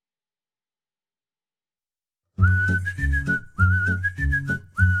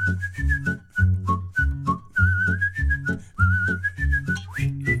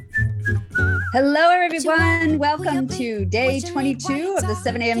Hello, everyone. Welcome to day 22 of the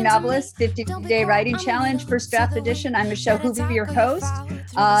 7 a.m. Novelist 50-Day Writing Challenge, First Draft Edition. I'm Michelle Hoover, your host.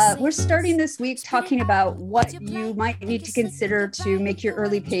 We're starting this week talking about what you might need to consider to make your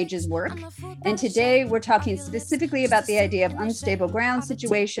early pages work. And today we're talking specifically about the idea of unstable ground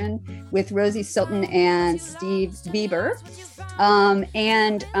situation with Rosie Sultan and Steve Beeber.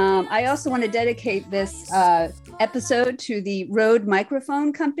 I also want to dedicate this episode to the Rode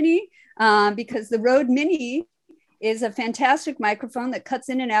Microphone Company. Because the Rode Mini is a fantastic microphone that cuts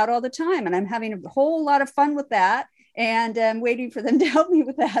in and out all the time. And I'm having a whole lot of fun with that. And I'm waiting for them to help me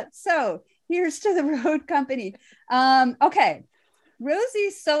with that. So here's to the Rode Company. Okay. Rosie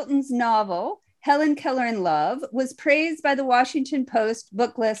Sultan's novel, Helen Keller in Love, was praised by the Washington Post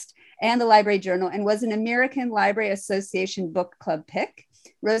Book List and the Library Journal and was an American Library Association Book Club pick.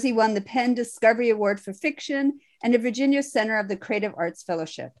 Rosie won the Penn Discovery Award for Fiction and a Virginia Center of the Creative Arts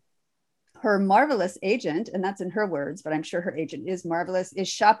Fellowship. Her marvelous agent, and that's in her words, but I'm sure her agent is marvelous, is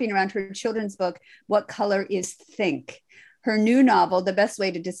shopping around her children's book, What Color is Think? Her new novel, The Best Way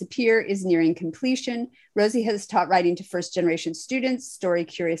to Disappear, is nearing completion. Rosie has taught writing to first-generation students,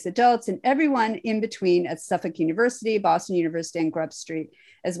 story-curious adults, and everyone in between at Suffolk University, Boston University, and Grub Street,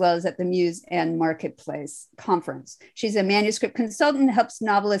 as well as at the Muse and Marketplace Conference. She's a manuscript consultant and helps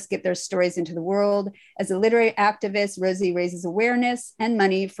novelists get their stories into the world. As a literary activist, Rosie raises awareness and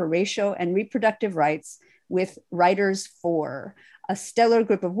money for racial and reproductive rights with Writers For, a stellar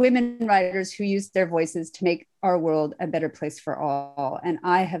group of women writers who use their voices to make our world a better place for all. And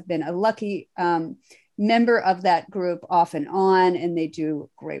I have been a lucky member of that group off and on, and they do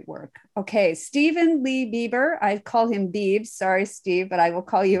great work. Okay, Stephen Lee Beeber, I call him Beebs, sorry Steve, but I will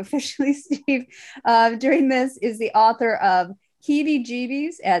call you officially Steve, during this, is the author of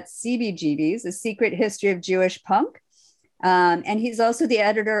Heebie-Jeebies at CBGB's, A Secret History of Jewish Punk. And he's also the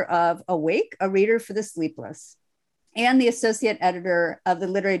editor of Awake, a reader for the sleepless, and the associate editor of the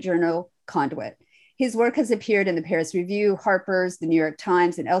literary journal Conduit. His work has appeared in the Paris Review, Harper's, the New York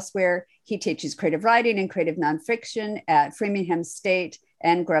Times, and elsewhere. He teaches creative writing and creative nonfiction at Framingham State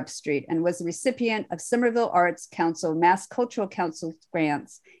and Grub Street, and was the recipient of Somerville Arts Council Mass Cultural Council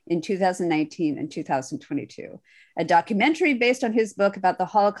grants in 2019 and 2022. A documentary based on his book about the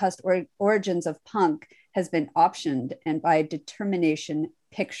Holocaust origins of punk has been optioned and by Determination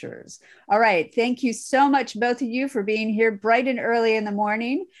Pictures. All right, thank you so much, both of you, for being here bright and early in the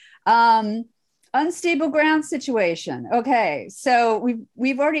morning. Unstable ground situation. Okay, so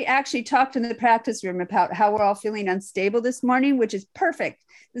we've already actually talked in the practice room about how we're all feeling unstable this morning, which is perfect.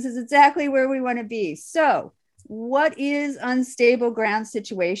 This is exactly where we want to be. So what is unstable ground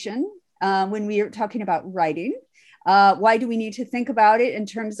situation when we are talking about writing? Why do we need to think about it in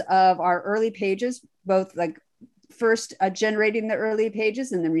terms of our early pages, both like first generating the early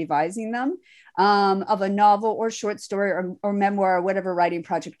pages and then revising them of a novel or short story or memoir or whatever writing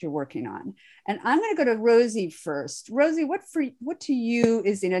project you're working on. And I'm going to go to Rosie first. Rosie, what to you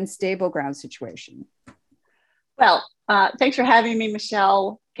is an unstable ground situation? Well, thanks for having me,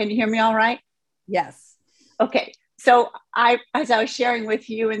 Michelle. Can you hear me all right? Yes. Okay. So as I was sharing with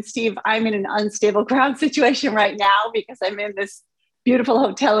you and Steve, I'm in an unstable ground situation right now because I'm in this beautiful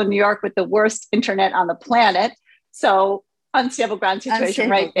hotel in New York with the worst internet on the planet. So unstable ground situation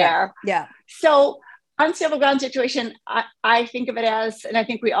right there. Yeah. So unstable ground situation, I think of it as, and I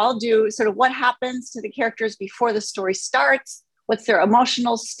think we all do, sort of what happens to the characters before the story starts, what's their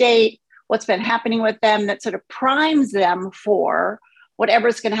emotional state, what's been happening with them that sort of primes them for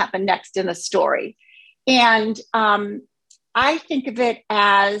whatever's going to happen next in the story. And I think of it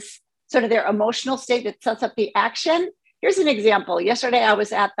as sort of their emotional state that sets up the action. Here's an example. Yesterday, I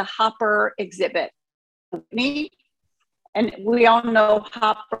was at the Hopper exhibit. And we all know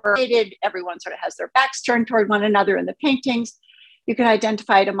Hopper, everyone sort of has their backs turned toward one another in the paintings. You can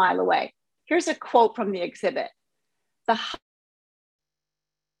identify it a mile away. Here's a quote from the exhibit.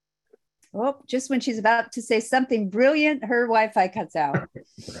 Just when she's about to say something brilliant, her Wi-Fi cuts out.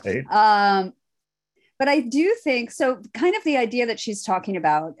 Right. But I do think, so kind of the idea that she's talking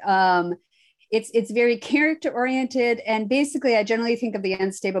about, it's very character oriented. And basically, I generally think of the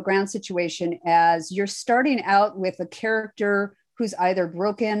unstable ground situation as you're starting out with a character who's either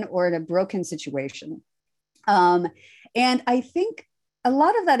broken or in a broken situation. And I think a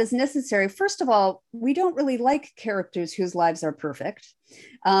lot of that is necessary. First of all, we don't really like characters whose lives are perfect.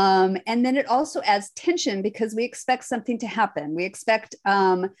 And then it also adds tension because we expect something to happen. We expect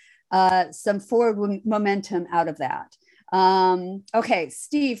some forward momentum out of that. Okay,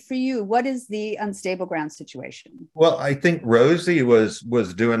 Steve, for you, what is the unstable ground situation? Well, I think Rosie was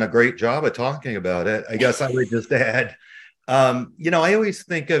doing a great job of talking about it. I guess I would just add I always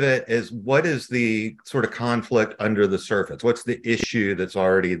think of it as what is the sort of conflict under the surface? What's the issue that's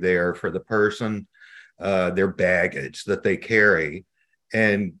already there for the person, their baggage that they carry,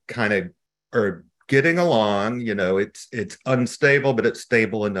 and kind of are getting along. It's unstable, but it's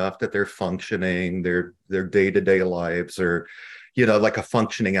stable enough that they're functioning. Their day-to-day lives are, like a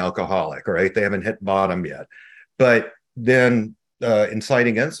functioning alcoholic, right? They haven't hit bottom yet. But then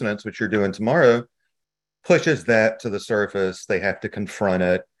inciting incidents, which you're doing tomorrow, pushes that to the surface. They have to confront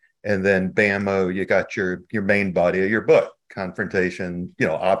it, and then bammo, you got your main body of your book: confrontation,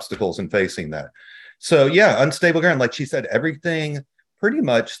 obstacles, and facing that. So yeah, unstable ground, like she said, everything pretty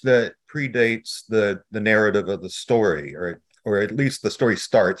much that predates the narrative of the story, or at least the story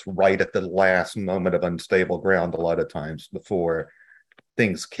starts right at the last moment of unstable ground a lot of times before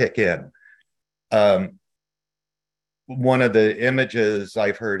things kick in. One of the images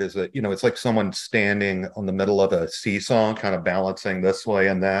I've heard is that, it's like someone standing on the middle of a seesaw, kind of balancing this way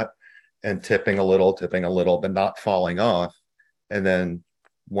and that, and tipping a little, but not falling off. And then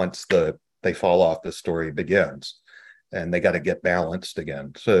once they fall off, the story begins, and they got to get balanced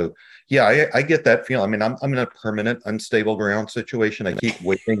again. So yeah, I get that feeling. I mean, I'm in a permanent unstable ground situation. I keep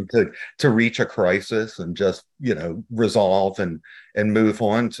waiting to reach a crisis and just, resolve and move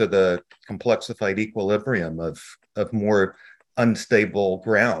on to the complexified equilibrium of more unstable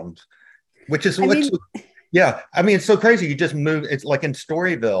ground, which is what's, yeah. I mean, it's so crazy. You just move. It's like in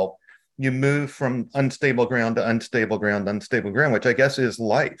Storyville, you move from unstable ground to unstable ground, which I guess is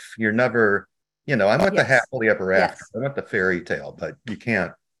life. You're never, I want the happily ever after. I want the fairy tale, but you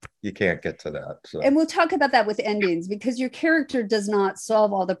can't get to that. So. And we'll talk about that with endings, because your character does not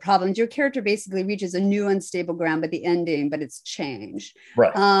solve all the problems. Your character basically reaches a new unstable ground, but it's changed.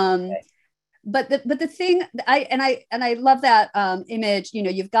 Right. But the thing I love that image.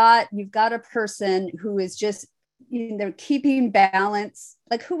 You've got a person who is just, they're keeping balance.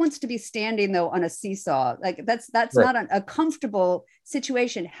 Like, who wants to be standing though on a seesaw? Like that's right. Not a comfortable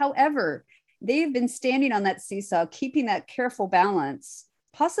situation. However, they've been standing on that seesaw, keeping that careful balance,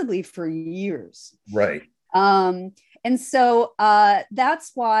 possibly for years. Right. And so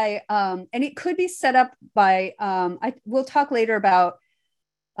that's why, and it could be set up by, we'll talk later about,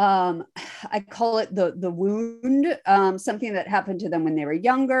 I call it the wound, something that happened to them when they were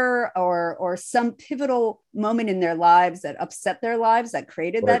younger, or some pivotal moment in their lives that upset their lives, that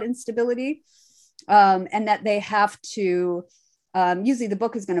created that instability, and that they have to, usually the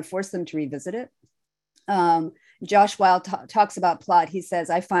book is going to force them to revisit it. Josh Wilde talks about plot. He says,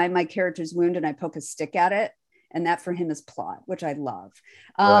 I find my character's wound and I poke a stick at it. And that for him is plot, which I love.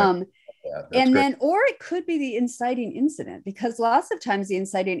 Right. Yeah, and then, or it could be the inciting incident, because lots of times the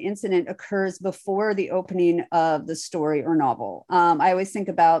inciting incident occurs before the opening of the story or novel. I always think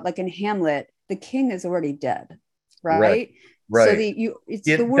about, like in Hamlet, the king is already dead, right? Right. So the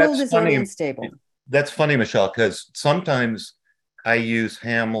world is already unstable. That's funny, Michelle, because sometimes I use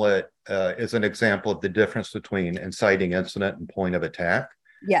Hamlet as an example of the difference between inciting incident and point of attack.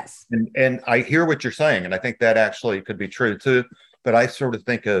 Yes. And I hear what you're saying, and I think that actually could be true too. But I sort of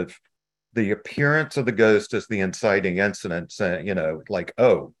think of the appearance of the ghost as the inciting incident, like,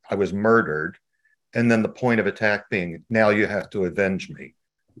 oh, I was murdered. And then the point of attack being, now you have to avenge me.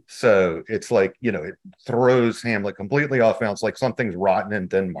 So it's like, it throws Hamlet completely off balance, like something's rotten in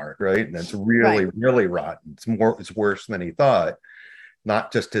Denmark, right? And it's really, really rotten. It's worse than he thought.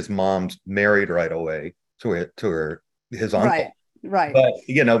 Not just his mom's married right away to his uncle. Right.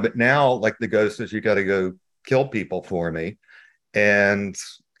 But now, like, the ghost says, you got to go kill people for me. And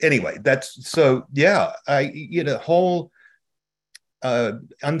anyway, that's so, yeah, whole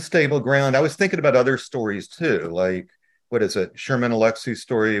unstable ground. I was thinking about other stories too. Like, what is it? Sherman Alexi's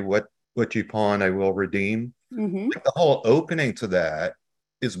story, What You Pawn, I Will Redeem. Mm-hmm. Like, the whole opening to that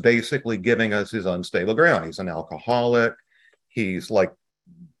is basically giving us his unstable ground. He's an alcoholic. He's like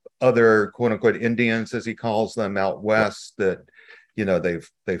other quote unquote Indians, as he calls them, out west, that,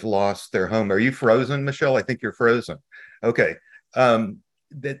 they've lost their home. Are you frozen, Michelle? I think you're frozen. Okay. That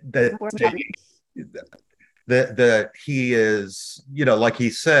he is, like he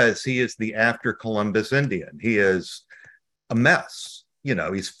says, he is the after Columbus Indian. He is a mess.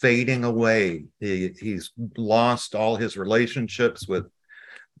 He's fading away. He's lost all his relationships with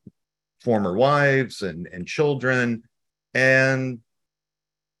former wives and children. And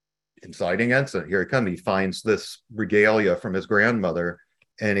inciting incident, here it comes. He finds this regalia from his grandmother,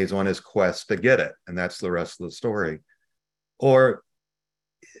 and he's on his quest to get it. And that's the rest of the story. Or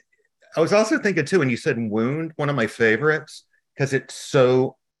I was also thinking too, when you said wound, one of my favorites, because it's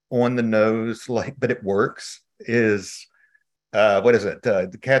so on the nose, but it works, is what is it?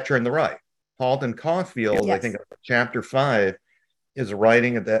 The Catcher in the Rye, Halden Caulfield, I Yes. think chapter 5, is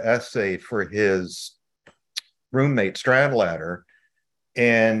writing the essay for his roommate Stradlater,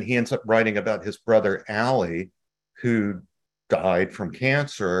 and he ends up writing about his brother Allie, who died from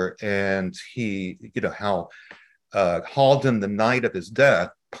cancer, and he, how Halden, the night of his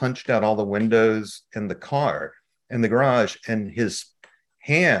death, punched out all the windows in the car, in the garage, and his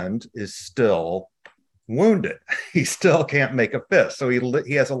hand is still wounded. He still can't make a fist. So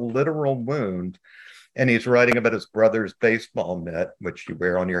he has a literal wound, and he's writing about his brother's baseball mitt, which you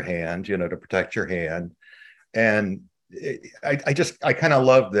wear on your hand, to protect your hand. And I kind of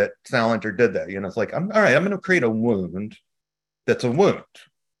love that Salinger did that. It's like, all right, I'm going to create a wound that's a wound.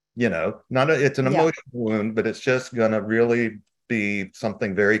 It's an emotional wound, but it's just going to really be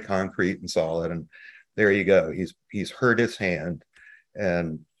something very concrete and solid. And there you go. He's hurt his hand,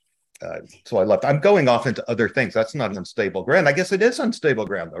 and so I left. I'm going off into other things. That's not unstable ground. I guess it is unstable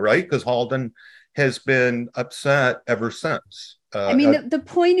ground, though, right? Because Halden has been upset ever since. I mean, the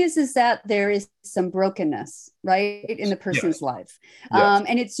point is that there is some brokenness, right, in the person's life. Yes.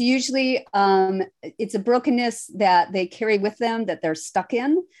 And it's usually, it's a brokenness that they carry with them, that they're stuck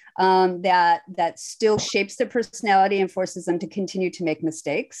in, that still shapes their personality and forces them to continue to make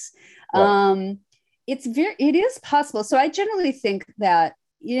mistakes. Right. It is possible. So I generally think that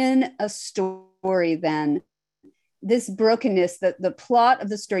in a story, then, this brokenness, the plot of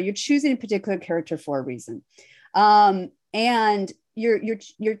the story, you're choosing a particular character for a reason. And you're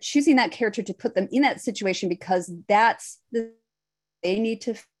choosing that character to put them in that situation because that's they need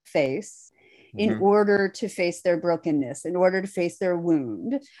to face in order to face their brokenness, in order to face their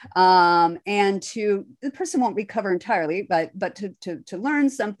wound, and the person won't recover entirely, but to learn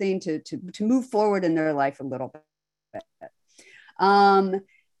something, to move forward in their life a little bit.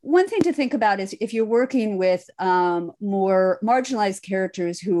 One thing to think about is if you're working with more marginalized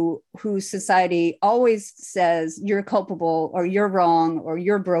characters who society always says you're culpable or you're wrong or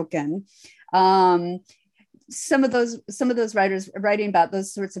you're broken. Some of those writers writing about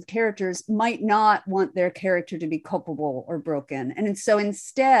those sorts of characters might not want their character to be culpable or broken. And so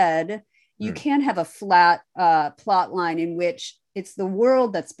instead, you can have a flat plot line in which it's the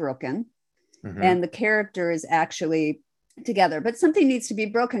world that's broken and the character is actually together, but something needs to be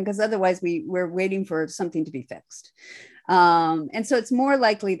broken because otherwise we're waiting for something to be fixed. And so it's more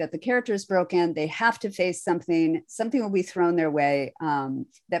likely that the character is broken. They have to face something will be thrown their way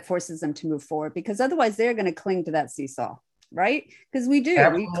that forces them to move forward, because otherwise they're going to cling to that seesaw, right? Because we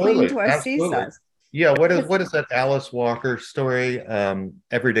cling to our seesaws. Yeah. What is that Alice Walker story?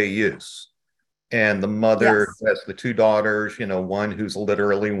 Everyday Use. And the mother has the two daughters, one who's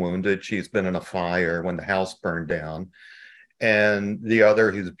literally wounded. She's been in a fire when the house burned down. And the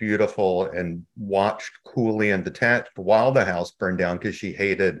other who's beautiful and watched coolly and detached while the house burned down because she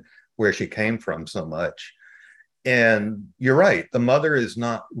hated where she came from so much. And you're right, the mother is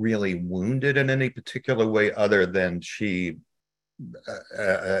not really wounded in any particular way other than she,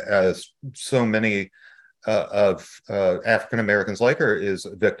 as so many of African Americans like her, is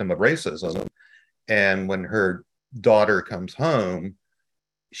a victim of racism. And when her daughter comes home,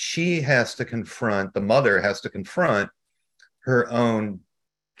 the mother has to confront her own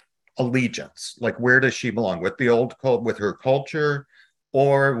allegiance. Like, where does she belong? With with her culture,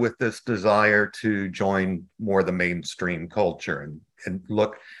 or with this desire to join more the mainstream culture and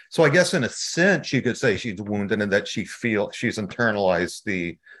look. So I guess in a sense you could say she's wounded and that she's internalized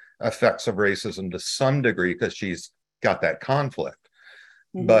the effects of racism to some degree because she's got that conflict.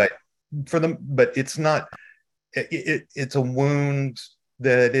 But it's not. It's a wound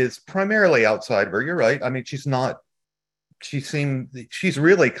that is primarily outside of her. You're right. I mean, she's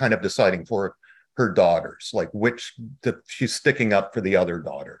really kind of deciding for her daughters, like she's sticking up for the other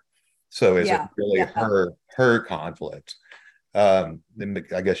daughter. So is it really her conflict? I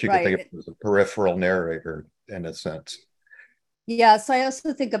guess you could think of it as a peripheral narrator in a sense. Yeah, so I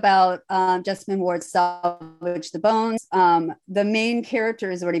also think about Jessamine Ward's Salvage the Bones. The main character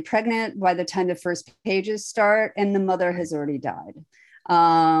is already pregnant by the time the first pages start, and the mother has already died.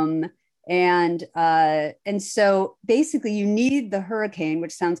 And so basically you need the hurricane,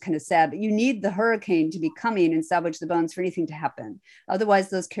 which sounds kind of sad, but you need the hurricane to be coming and salvage the bones for anything to happen. Otherwise,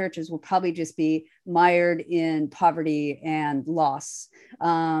 those characters will probably just be mired in poverty and loss.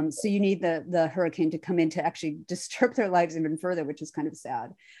 So you need the hurricane to come in to actually disturb their lives even further, which is kind of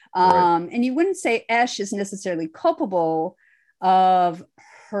sad. And you wouldn't say Esh is necessarily culpable of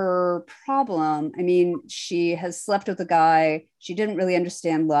her problem. I mean, she has slept with a guy. She didn't really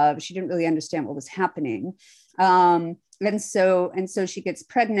understand love. She didn't really understand what was happening. And so she gets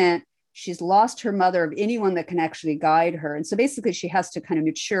pregnant She's lost her mother, of anyone that can actually guide her. And so basically she has to kind of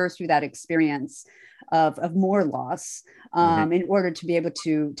mature through that experience of more loss in order to be able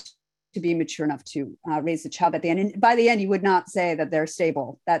to be mature enough to raise the child at the end. And by the end, you would not say that they're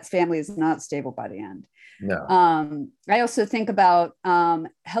stable. That family is not stable by the end. No. I also think about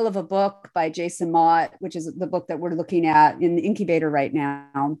Hell of a Book by Jason Mott, which is the book that we're looking at in the incubator right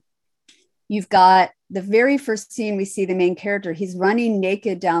now. You've got the very first scene, we see the main character. He's running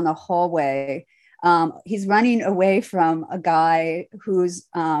naked down the hallway. He's running away from a guy whose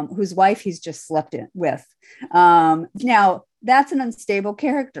wife he's just slept with. Now, that's an unstable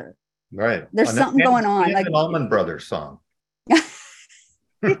character. Right. There's something going on. Like an Allman Brothers song.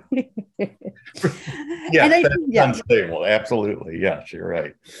 Yeah, that's unstable. Absolutely. Yes, you're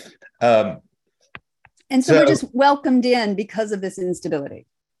right. And so we're just welcomed in because of this instability.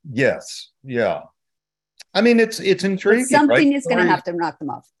 Yes. Yeah. I mean, it's intriguing. But something right? is going to have to knock them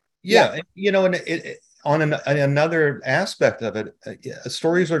off. Yeah. You know, and another aspect of it,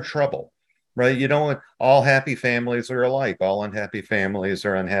 stories are trouble, right? You don't, all happy families are alike. All unhappy families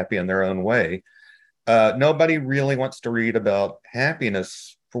are unhappy in their own way. Nobody really wants to read about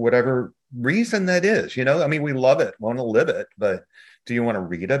happiness for whatever reason that is. You know, I mean, we love it, want to live it, but do you want to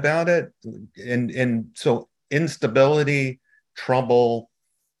read about it? And so instability, trouble,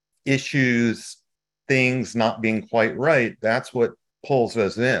 issues, things not being quite right, that's what pulls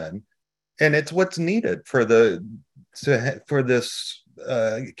us in. And it's what's needed for this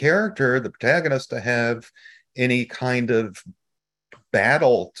character, the protagonist, to have any kind of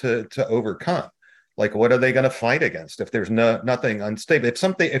battle to overcome. Like, what are they going to fight against if there's nothing unstable?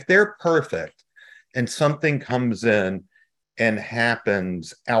 If they're perfect and something comes in and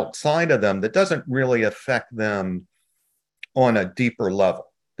happens outside of them that doesn't really affect them on a deeper level,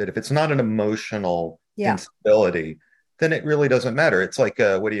 that if it's not an emotional instability, then it really doesn't matter. It's like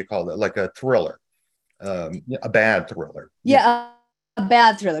what do you call it? Like a thriller, a bad thriller. Yeah, a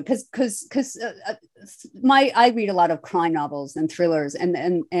bad thriller. Because I read a lot of crime novels and thrillers,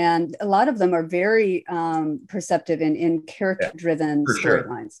 and a lot of them are very perceptive in character-driven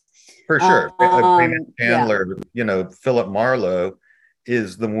storylines. For sure. Chandler, you know, Philip Marlowe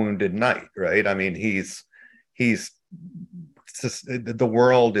is the wounded knight, right? I mean, he's the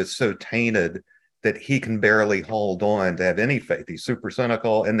world is so tainted that he can barely hold on to have any faith. He's super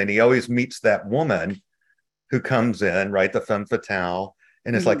cynical. And then he always meets that woman who comes in, right? The femme fatale.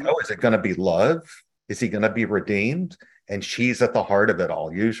 And it's like, oh, is it going to be love? Is he going to be redeemed? And she's at the heart of it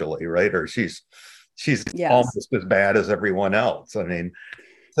all, usually, right? Or she's almost as bad as everyone else. I mean,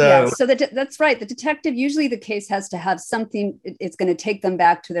 so that's right. The detective, usually the case has to have something, it's going to take them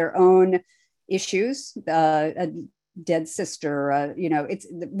back to their own issues, a dead sister, you know, it's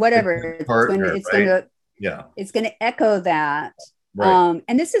whatever. It's going to echo that. Right.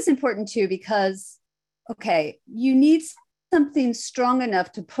 And this is important too, because, okay, you need something strong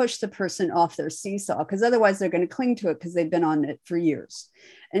enough to push the person off their seesaw, because otherwise they're going to cling to it because they've been on it for years.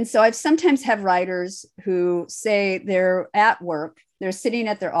 And so I've sometimes have writers who say they're at work, they're sitting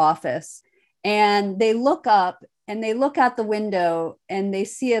at their office, and they look up and they look out the window and they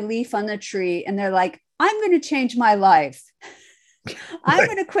see a leaf on the tree and they're like, I'm going to change my life. I'm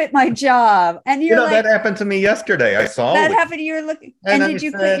going to quit my job. And you're like, that happened to me yesterday. I saw that happened to you. And did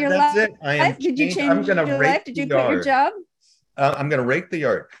you quit your life? Did you change your life? Did you quit your job? I'm going to rake the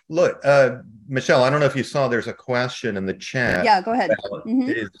yard. Look, Michelle, I don't know if you saw, there's a question in the chat. Yeah, go ahead.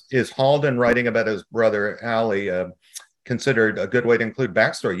 Is Halden writing about his brother, Ali, considered a good way to include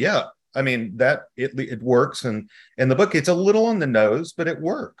backstory? Yeah. I mean, that it works. And in the book, it's a little on the nose, but it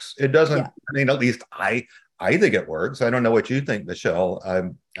works. It doesn't, I mean, at least I think it works. I don't know what you think, Michelle.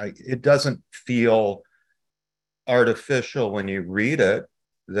 It doesn't feel artificial when you read it,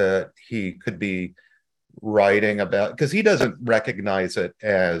 that he could be writing about, because he doesn't recognize it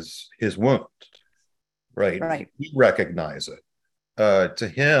as his wound, right? He recognizes it. To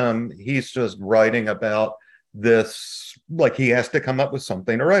him, he's just writing about this, like he has to come up with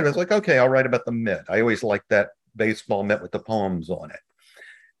something to write. I was like, okay, I'll write about the mitt. I always liked that baseball mitt with the poems on it.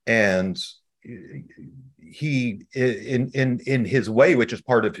 And he, in his way, which is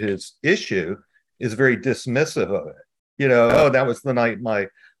part of his issue, is very dismissive of it. You know, oh, that was the night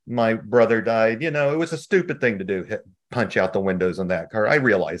my brother died. You know, it was a stupid thing to do, punch out the windows in that car. I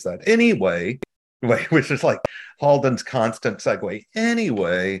realize that. Anyway, which is like Halden's constant segue.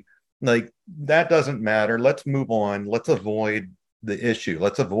 Anyway, like, that doesn't matter. Let's move on. Let's avoid the issue.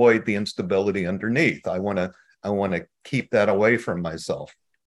 Let's avoid the instability underneath. I want to keep that away from myself.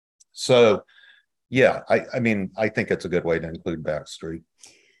 So, yeah, I mean, I think it's a good way to include backstory.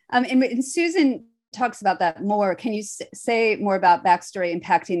 And Susan talks about that more. Can you say more about backstory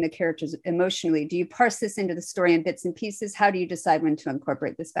impacting the characters emotionally? Do you parse this into the story in bits and pieces? How do you decide when to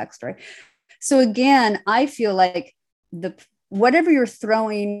incorporate this backstory? So again, I feel like whatever you're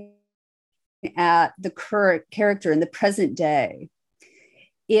throwing at the current character in the present day,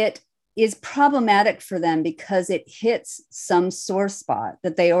 it is problematic for them because it hits some sore spot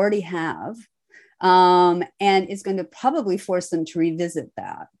that they already have, and is going to probably force them to revisit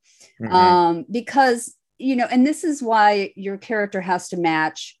that. Because, and this is why your character has to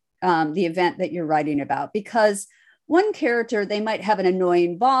match the event that you're writing about, because one character, they might have an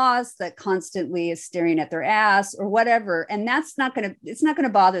annoying boss that constantly is staring at their ass or whatever, and it's not going to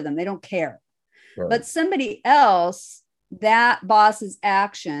bother them. They don't care. Right. But somebody else, that boss's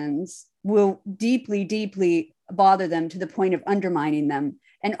actions will deeply, deeply bother them to the point of undermining them.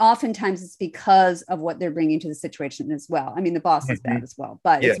 And oftentimes it's because of what they're bringing to the situation as well. I mean, the boss is bad as well,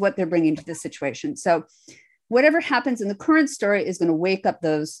 but it's what they're bringing to the situation. So whatever happens in the current story is going to wake up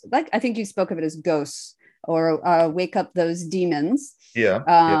those, like, I think you spoke of it as ghosts, or wake up those demons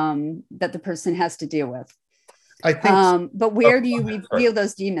that the person has to deal with. I think. But where do you reveal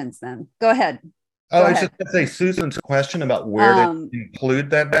those demons then? Go ahead. I was just going to say, Susan's question about where to include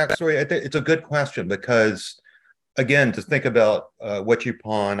that backstory, I think it's a good question, because, again, to think about What You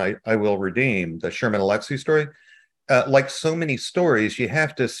Pawn, I Will Redeem, the Sherman Alexie story, like so many stories, you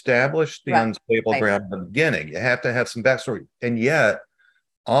have to establish the unstable ground at the beginning. You have to have some backstory. And yet,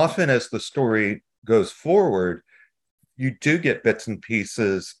 often as the story goes forward, you do get bits and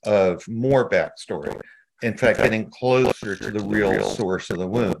pieces of more backstory. In fact, getting closer to the real source of the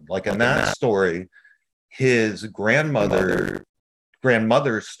wound. Like in that story, his grandmother's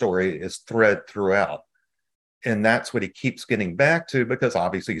story is thread throughout. And that's what he keeps getting back to, because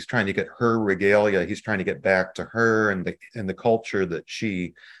obviously he's trying to get her regalia. He's trying to get back to her and the culture that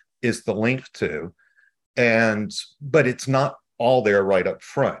she is the link to. But it's not all there right up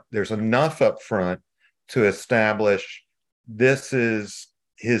front. There's enough up front to establish this is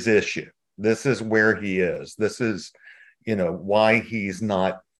his issue. This is where he is. This is, why he's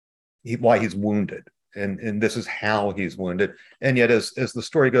wounded. And this is how he's wounded. And yet, as the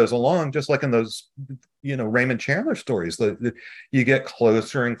story goes along, just like in those, Raymond Chandler stories, you get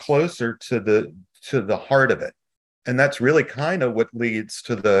closer and closer to the heart of it. And that's really kind of what leads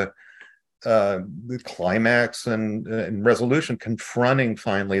to the climax and resolution, confronting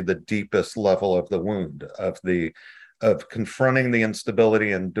finally the deepest level of the wound, of confronting the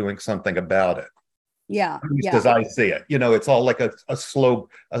instability and doing something about it. Yeah. As I see it, it's all like a slow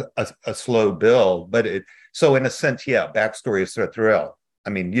build, but so in a sense, backstory is throughout. I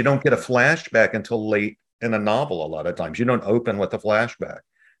mean, you don't get a flashback until late in a novel. A lot of times you don't open with a flashback.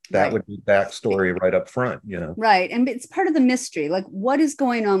 That would be backstory right up front, Right. And it's part of the mystery. Like, what is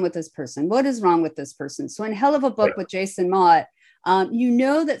going on with this person? What is wrong with this person? So in Hell of a Book with Jason Mott,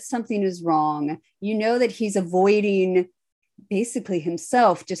 that something is wrong. That he's avoiding basically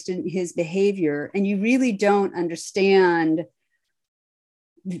himself just in his behavior. And you really don't understand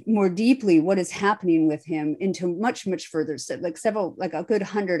more deeply what is happening with him into much, much further, so like a good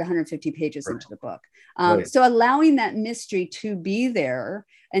 150 pages into the book. So allowing that mystery to be there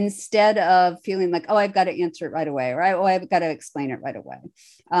instead of feeling like, oh, I've got to answer it right away, or I've got to explain it right away.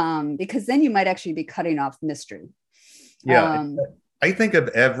 Because then you might actually be cutting off mystery. I think of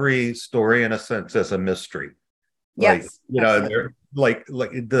every story in a sense as a mystery. Yes, they're like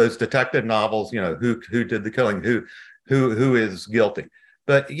those detective novels, who did the killing, who is guilty.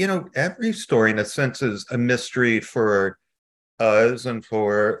 But, every story in a sense is a mystery for us and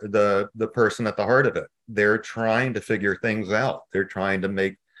for the person at the heart of it. They're trying to figure things out. They're trying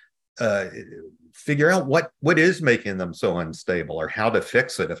to figure out what is making them so unstable, or how to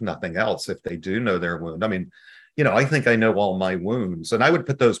fix it, if nothing else, if they do know their wound. I mean, I think I know all my wounds, and I would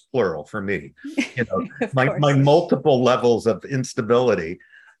put those plural for me, my multiple levels of instability.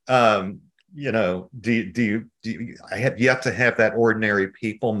 Do you I have yet to have that ordinary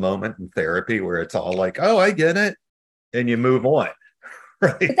people moment in therapy where it's all like, oh, I get it, and you move on.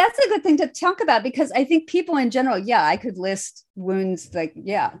 Right. But that's a good thing to talk about, because I think people in general, I could list wounds,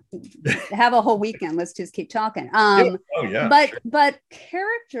 have a whole weekend. Let's just keep talking. But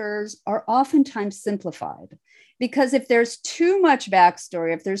characters are oftentimes simplified, because if there's too much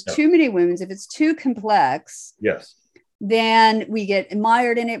backstory, if there's too many wounds, if it's too complex, then we get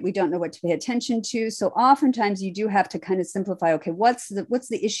mired in it. We don't know what to pay attention to. So oftentimes you do have to kind of simplify. Okay, what's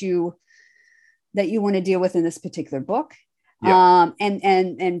the issue that you want to deal with in this particular book?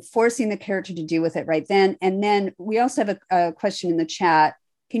 And forcing the character to deal with it right then. And then we also have a question in the chat.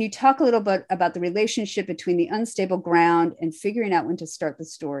 Can you talk a little bit about the relationship between the unstable ground and figuring out when to start the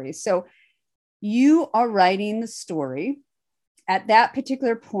story? So You are writing the story at that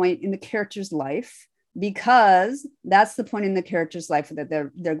particular point in the character's life, because that's the point in the character's life that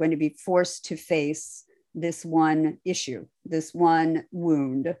they're going to be forced to face this one issue, this one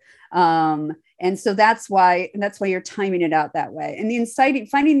wound. And so that's why you're timing it out that way. And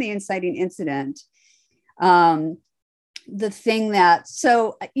finding the inciting incident, the thing that,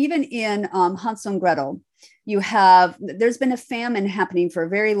 so even in Hansel and Gretel, there's been a famine happening for a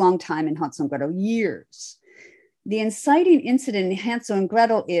very long time in Hansel and Gretel, years. The inciting incident in Hansel and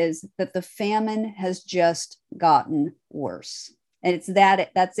Gretel is that the famine has just gotten worse. And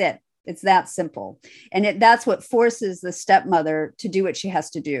that's it. It's that simple. And that's what forces the stepmother to do what she has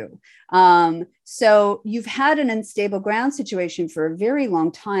to do. So you've had an unstable ground situation for a very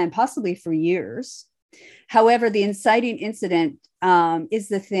long time, possibly for years. However, the inciting incident is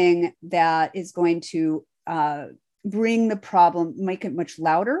the thing that is going to bring the problem, make it much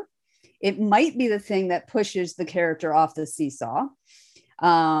louder. It might be the thing that pushes the character off the seesaw,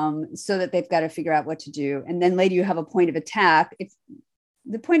 so that they've got to figure out what to do. And then later you have a point of attack. If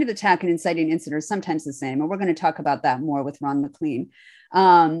the point of attack and inciting incident are sometimes the same, and we're going to talk about that more with Ron McLean.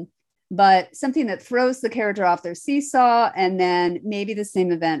 But something that throws the character off their seesaw, and then maybe the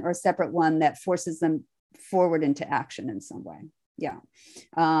same event or a separate one that forces them forward into action in some way. Yeah.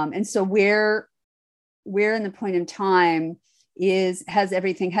 And so where in the point in time has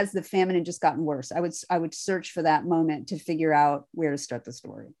the famine just gotten worse? I would search for that moment to figure out where to start the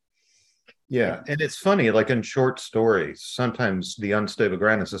story. Yeah. And it's funny, like in short stories, sometimes the unstable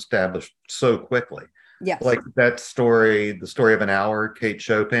ground is established so quickly. Yes. Like that story, The Story of an Hour, Kate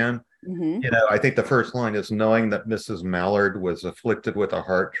Chopin. Mm-hmm. I think the first line is, knowing that Mrs. Mallard was afflicted with a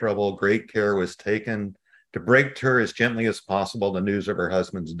heart trouble, great care was taken to break to her as gently as possible the news of her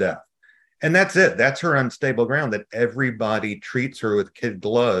husband's death. And that's it. That's her unstable ground, that everybody treats her with kid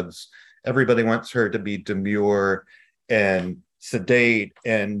gloves. Everybody wants her to be demure and sedate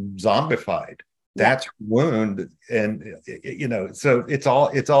and zombified. That's her wound. And, so it's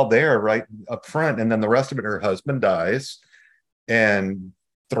all there right up front. And then the rest of it, her husband dies and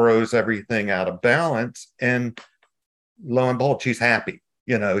throws everything out of balance. And lo and behold, she's happy.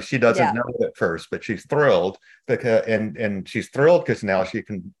 She doesn't know it at first, but she's thrilled because, and she's thrilled because now she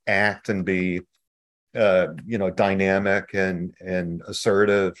can act and be, dynamic and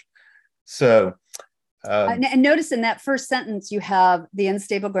assertive. So, and notice in that first sentence, you have the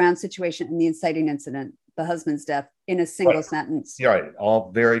unstable ground situation and the inciting incident, the husband's death, in a single sentence. Right,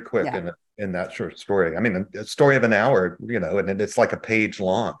 all very quick in that short story. I mean, a story of an hour, and it's like a page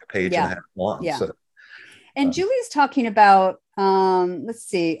and a half long. Yeah. So, and Julie's talking about,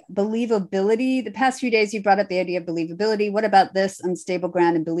 believability. The past few days, you brought up the idea of believability. What about this unstable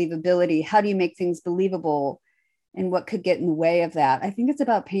ground and believability? How do you make things believable? And what could get in the way of that? I think it's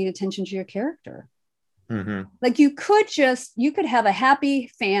about paying attention to your character. Mm-hmm. Like you could have a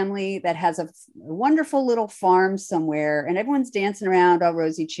happy family that has a wonderful little farm somewhere, and everyone's dancing around all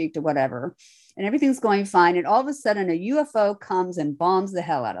rosy cheeked or whatever, and everything's going fine. And all of a sudden a UFO comes and bombs the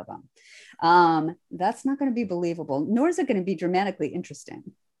hell out of them. That's not going to be believable, nor is it going to be dramatically interesting,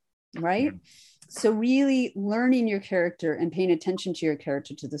 right? Mm-hmm. So really learning your character and paying attention to your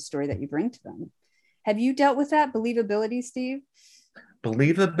character, to the story that you bring to them. Have you dealt with that believability, Steve?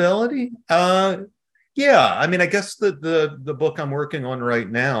 Believability? Yeah. I mean, I guess the book I'm working on right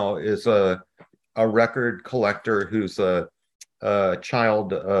now is a record collector who's a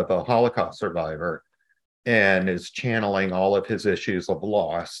child of a Holocaust survivor, and is channeling all of his issues of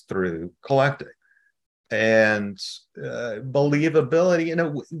loss through collecting. And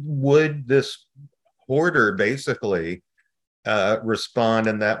believability, would this hoarder basically respond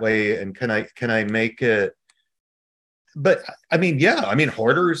in that way? And can I make it? But I mean,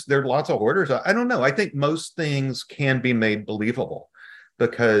 hoarders, there are lots of hoarders. I don't know. I think most things can be made believable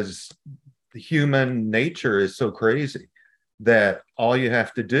because human nature is so crazy that all you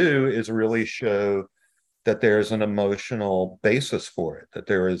have to do is really show that there's an emotional basis for it, that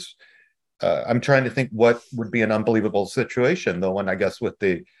there is, I'm trying to think what would be an unbelievable situation, though, and I guess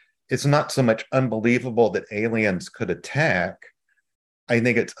it's not so much unbelievable that aliens could attack. I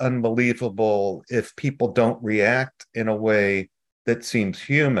think it's unbelievable if people don't react in a way that seems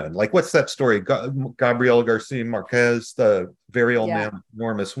human. Like, what's that story? Gabriel Garcia Marquez, The Very Old Man,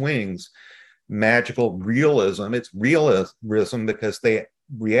 Enormous Wings, magical realism. It's realism because they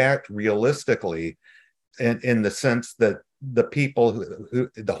react realistically, in the sense that the people who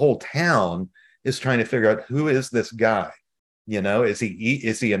the whole town is trying to figure out, who is this guy? Is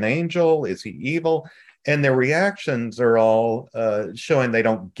he an angel? Is he evil? And their reactions are all showing they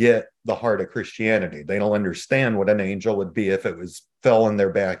don't get the heart of Christianity. They don't understand what an angel would be if it fell in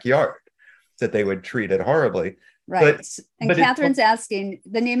their backyard. that they would treat it horribly. Right. And but Catherine's asking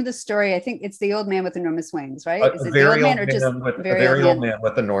the name of the story. I think it's The Old Man with Enormous Wings, right? Is a it The Old very Man old or just man with a very old man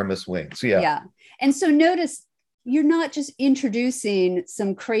with enormous wings? Yeah. Yeah. And so notice you're not just introducing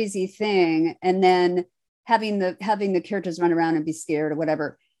some crazy thing and then having the characters run around and be scared or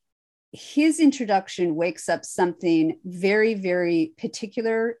whatever. His introduction wakes up something very, very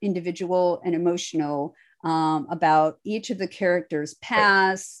particular, individual, and emotional about each of the characters'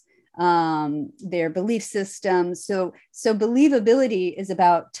 past, their belief system. So believability is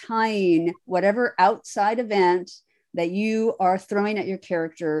about tying whatever outside event that you are throwing at your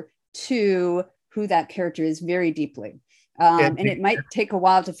character to who that character is very deeply. And it might take a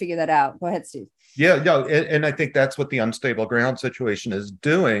while to figure that out. Go ahead, Steve. Yeah, no, and I think that's what the unstable ground situation is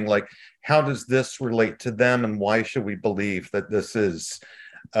doing. Like, how does this relate to them, and why should we believe that this is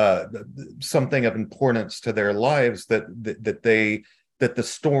something of importance to their lives, that the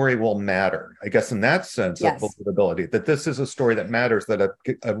story will matter? I guess in that sense, yes, of believability, that this is a story that matters, that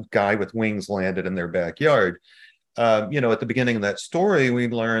a guy with wings landed in their backyard. At the beginning of that story, we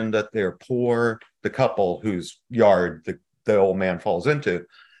learned that they're poor, the couple whose yard the old man falls into.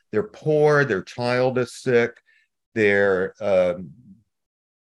 They're poor, their child is sick, they're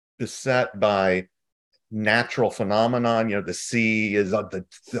beset by natural phenomenon. The sea is,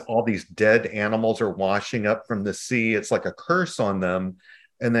 all these dead animals are washing up from the sea. It's like a curse on them.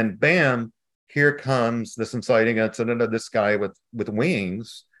 And then bam, here comes this inciting incident of this guy with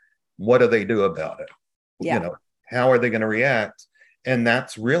wings. What do they do about it? Yeah. How are they going to react? And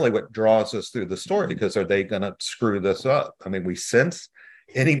that's really what draws us through the story, because are they going to screw this up? I mean, we sense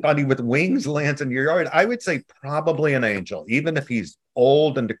anybody with wings lands in your yard. I would say probably an angel, even if he's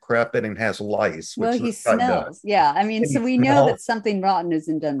old and decrepit and has lice. Well, he smells. Yeah. I mean, so we know that something rotten is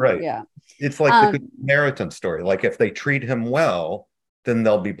in Denver. Right. Yeah. It's like the Good Samaritan story. Like, if they treat him well, then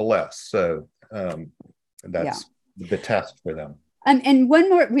they'll be blessed. So that's the test for them. And one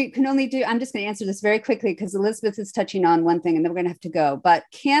more, we can only do, I'm just going to answer this very quickly because Elizabeth is touching on one thing and then we're going to have to go. But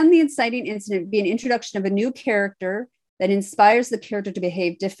can the inciting incident be an introduction of a new character that inspires the character to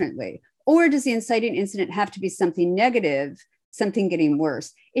behave differently? Or does the inciting incident have to be something negative, something getting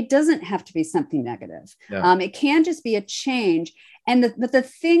worse? It doesn't have to be something negative. Yeah. It can just be a change. But the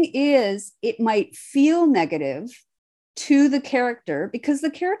thing is, it might feel negative to the character because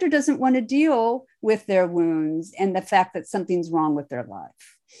the character doesn't want to deal with their wounds and the fact that something's wrong with their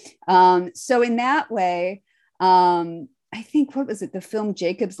life. So in that way, I think, what was it? The film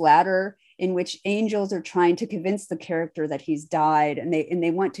Jacob's Ladder, in which angels are trying to convince the character that he's died and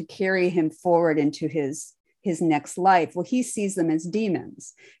they want to carry him forward into his next life. Well, he sees them as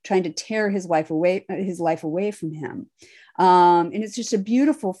demons trying to tear his life away from him. And it's just a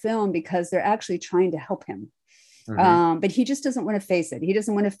beautiful film because they're actually trying to help him. Mm-hmm. But he just doesn't want to face it. He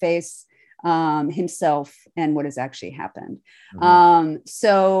doesn't want to face himself and what has actually happened.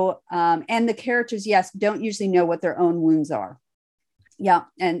 Mm-hmm. And the characters, yes, don't usually know what their own wounds are. Yeah.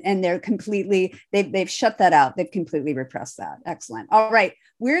 And they're completely, they've shut that out. They've completely repressed that. Excellent. All right.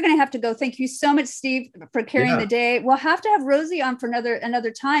 We're going to have to go. Thank you so much, Steve, for carrying the day. We'll have to have Rosie on for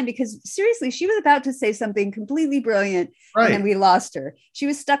another time, because seriously, she was about to say something completely brilliant. Right. And then we lost her. She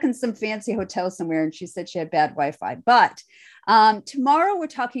was stuck in some fancy hotel somewhere and she said she had bad Wi-Fi. But tomorrow we're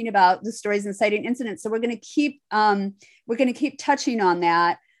talking about the stories inciting incidents. So we're going to keep touching on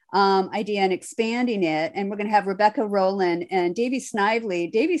that idea and expanding it. And we're going to have Rebecca Rowland and Davy Snively.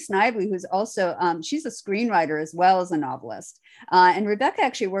 Davy Snively, who's also, she's a screenwriter as well as a novelist. And Rebecca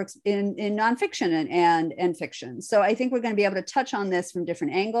actually works in nonfiction and fiction. So I think we're going to be able to touch on this from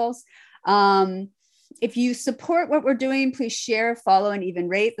different angles. If you support what we're doing, please share, follow, and even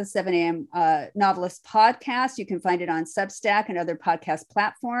rate the 7 a.m. Novelist podcast. You can find it on Substack and other podcast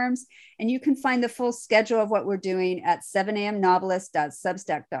platforms. And you can find the full schedule of what we're doing at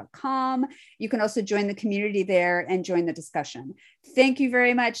 7amnovelist.substack.com. You can also join the community there and join the discussion. Thank you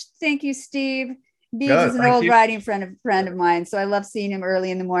very much. Thank you, Steve. Beeber is an old writing friend of mine, so I love seeing him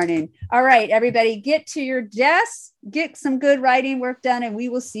early in the morning. All right, everybody, get to your desks, get some good writing work done, and we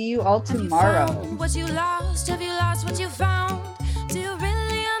will see you all tomorrow. What you lost, have you lost what you found? Do you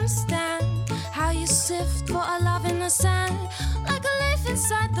really understand how you sift for a love in the sand, like a leaf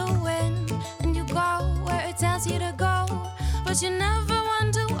inside the wind, and you go where it tells you to go, but you never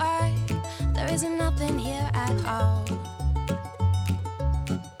wonder why there isn't nothing here at all.